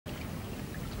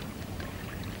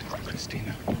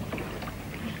Christina.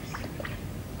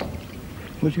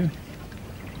 Would you?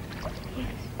 Yes.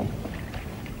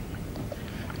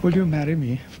 Will you marry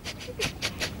me?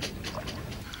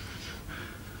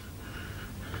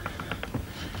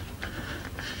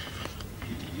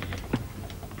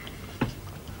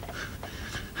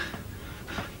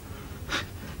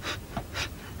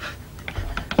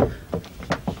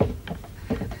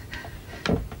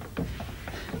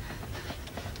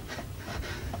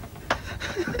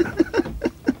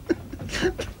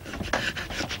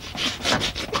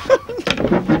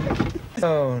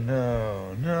 Oh,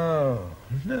 no, no,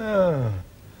 no.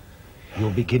 You'll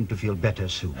begin to feel better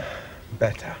soon.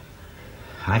 Better.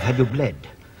 I've had you bled.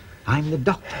 I'm the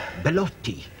doctor,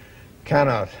 Bellotti.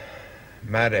 Cannot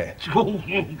marry. Oh,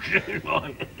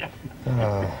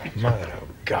 mother of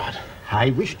God.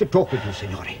 I wish to talk with you,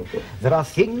 Signore. There are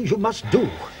things you must do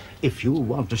if you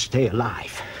want to stay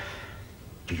alive.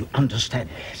 Do you understand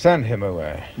me? Send him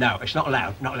away. No, it's not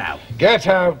allowed, not allowed. Get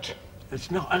out! It's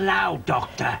not allowed,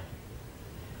 Doctor.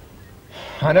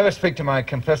 I never speak to my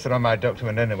confessor or my doctor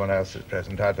when anyone else is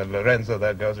present. Either Lorenzo,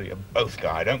 there goes, or you both go.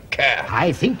 I don't care.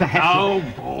 I think perhaps... Oh,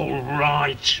 all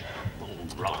right. All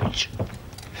right.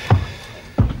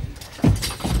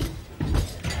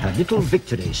 A little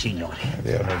victory, Signore.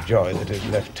 The only joy that is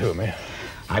left to me.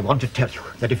 I want to tell you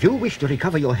that if you wish to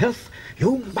recover your health,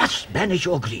 you must banish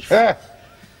your grief.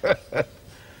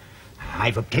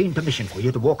 I've obtained permission for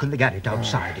you to walk in the garret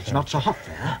outside. It's not so hot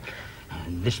there.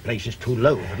 And this place is too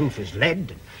low. The roof is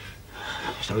lead,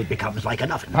 and so it becomes like an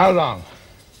oven. How long?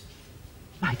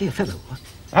 My dear fellow.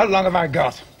 How long have I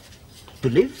got? To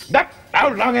live? How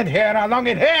long in here? How long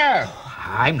in here?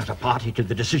 I'm not a party to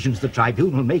the decisions the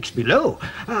tribunal makes below.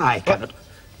 I cannot...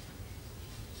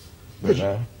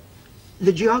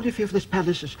 The geography of this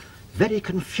palace is very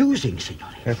confusing,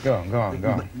 Signore. Yes, go on, go on, go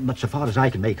on. But so far as I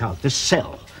can make out, this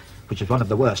cell, which is one of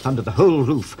the worst under the whole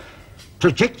roof,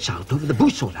 projects out over the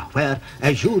Bussola, where,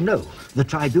 as you know, the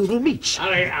tribunal meets.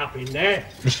 Hurry up in there.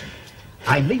 Listen,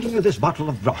 I'm leaving you this bottle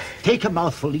of broth. Take a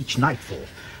mouthful each nightfall.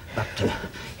 But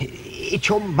it's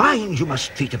your mind you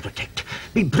must treat and protect.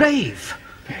 Be brave.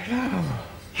 No.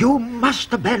 You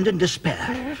must abandon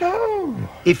despair. No.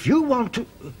 If you want to...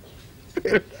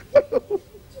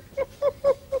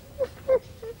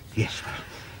 Yes, well,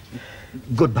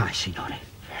 goodbye, Signore.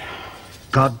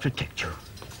 God protect you.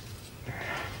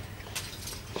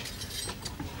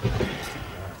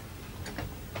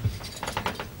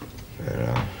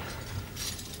 Vera.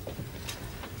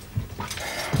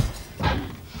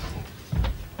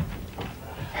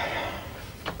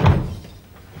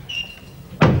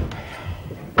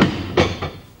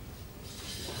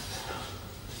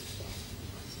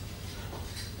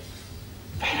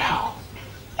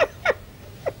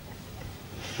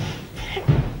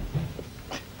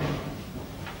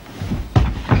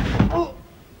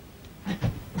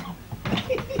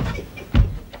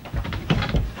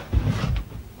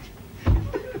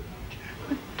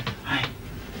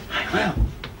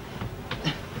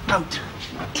 Out.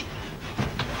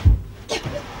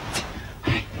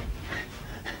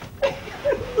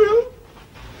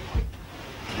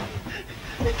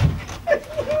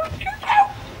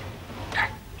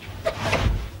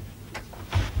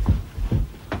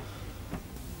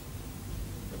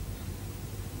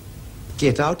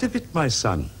 Get out of it, my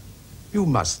son. You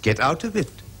must get out of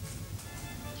it.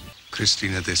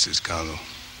 Christina, this is Carlo.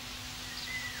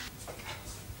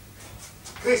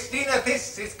 Christina,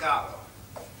 this is Carlo.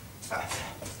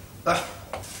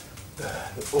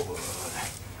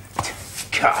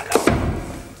 Carlo.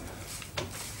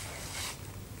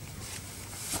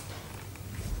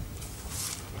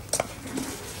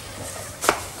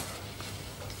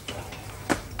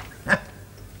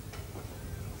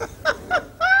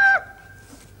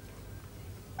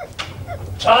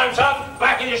 Time's up.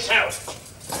 Back in your cell.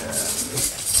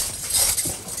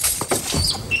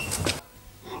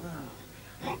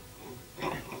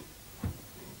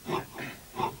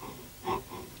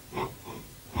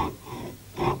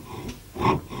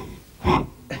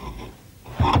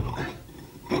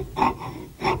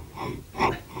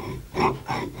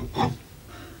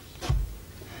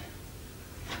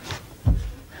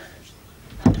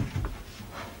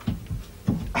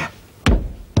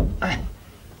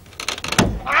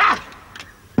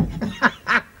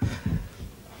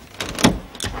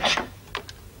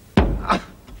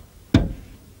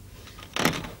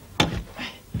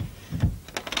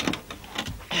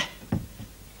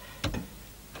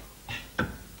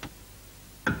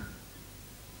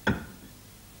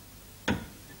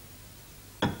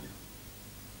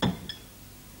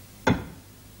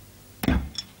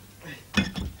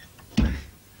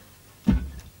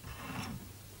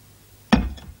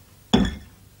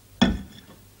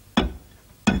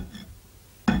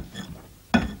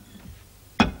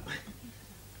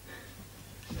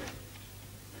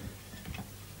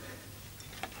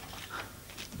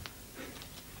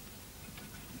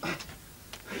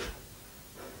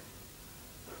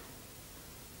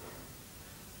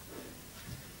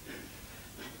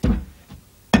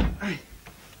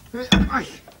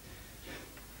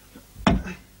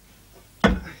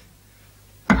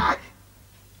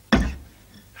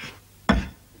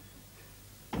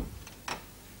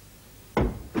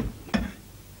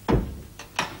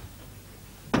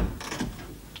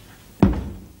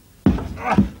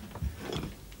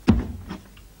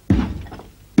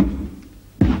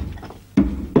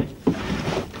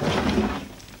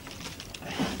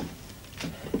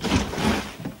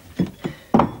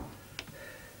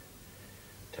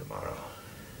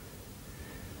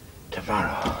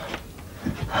 Tomorrow.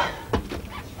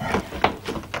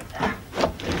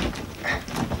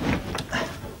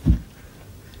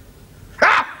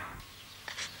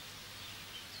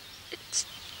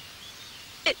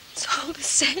 It's all the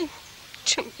same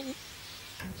to me.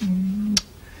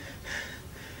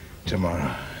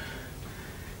 Tomorrow.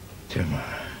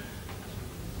 Tomorrow.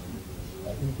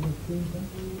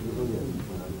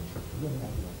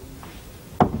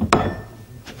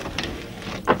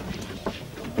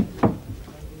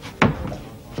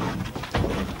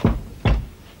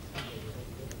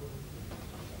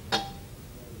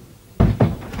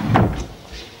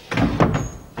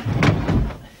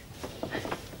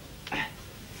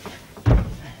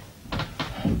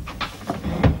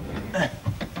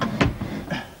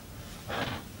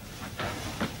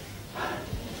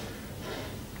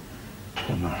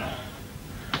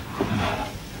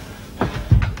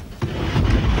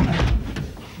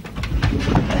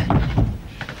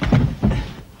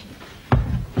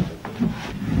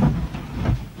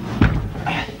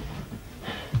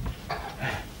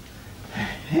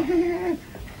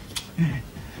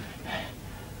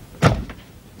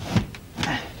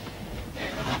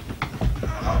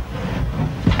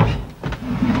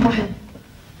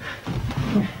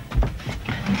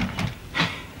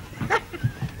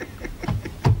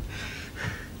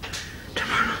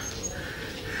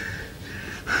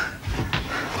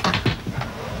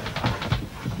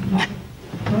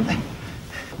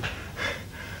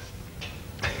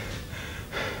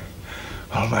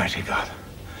 Almighty God.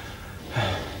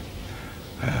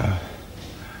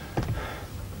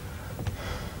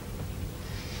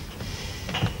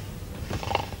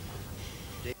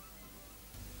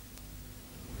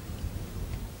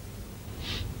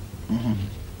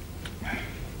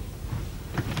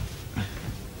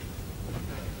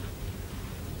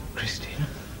 Christina.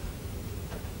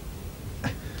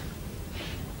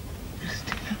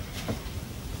 Christina.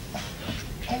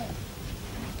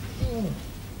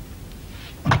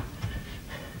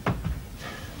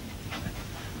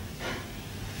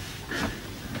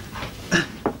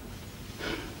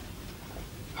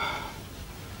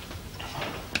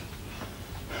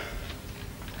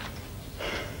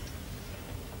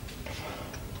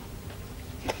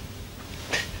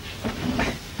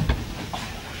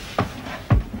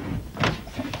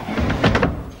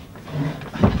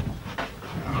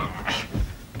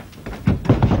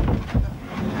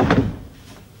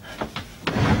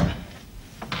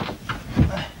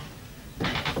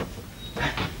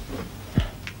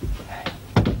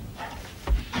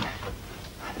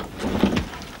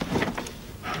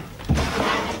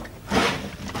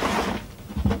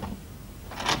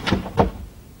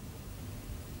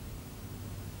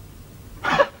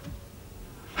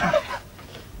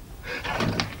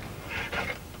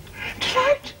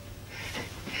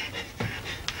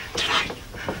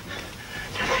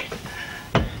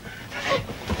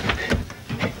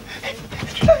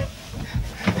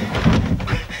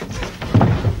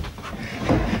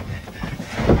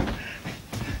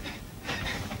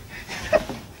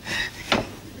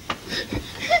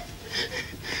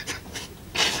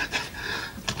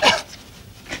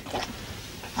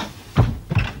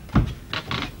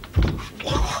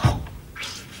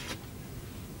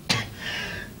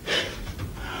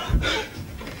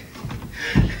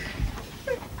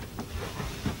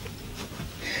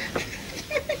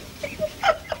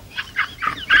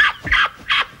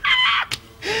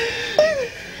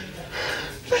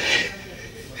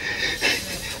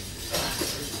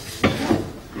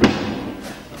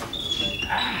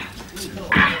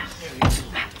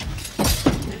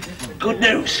 Good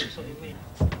news.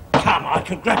 Come, I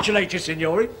congratulate you,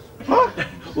 Signore. What?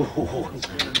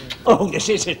 Oh, this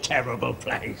is a terrible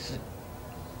place.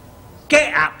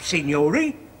 Get up,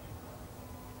 Signore.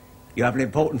 You have an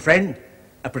important friend,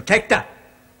 a protector.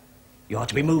 You are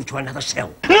to be moved to another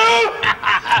cell.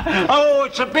 Oh,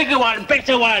 it's a bigger one,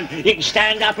 better one. You can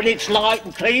stand up and it's light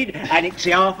and clean, and it's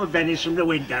the half of Venice from the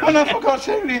window. Oh, no, for God's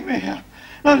sake, leave me here.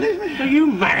 No, leave me. Are you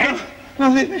mad? No,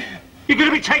 leave me. You're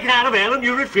going to be taken out of hell and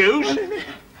you refuse? No, leave me.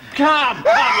 Come,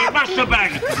 you must have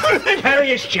been. Carry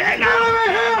his chair now.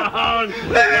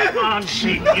 Come on,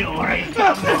 signore,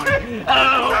 come on.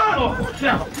 Oh,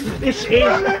 no, this is,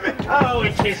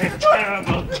 it is a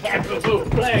terrible, terrible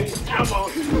place. Come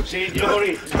on,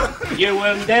 signore, you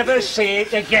will never see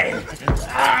it again.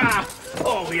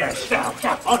 Oh, yes, now,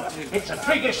 come on, it's a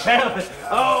bigger cell.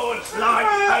 Oh, it's like,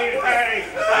 hey,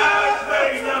 oh, it's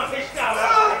very nice.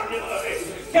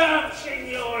 Come,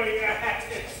 signore,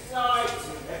 it's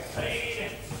nice.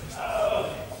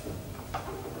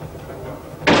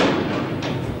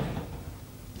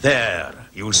 There,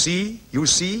 you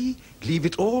see? Leave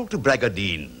it all to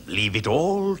Bragadine. Leave it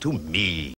all to me.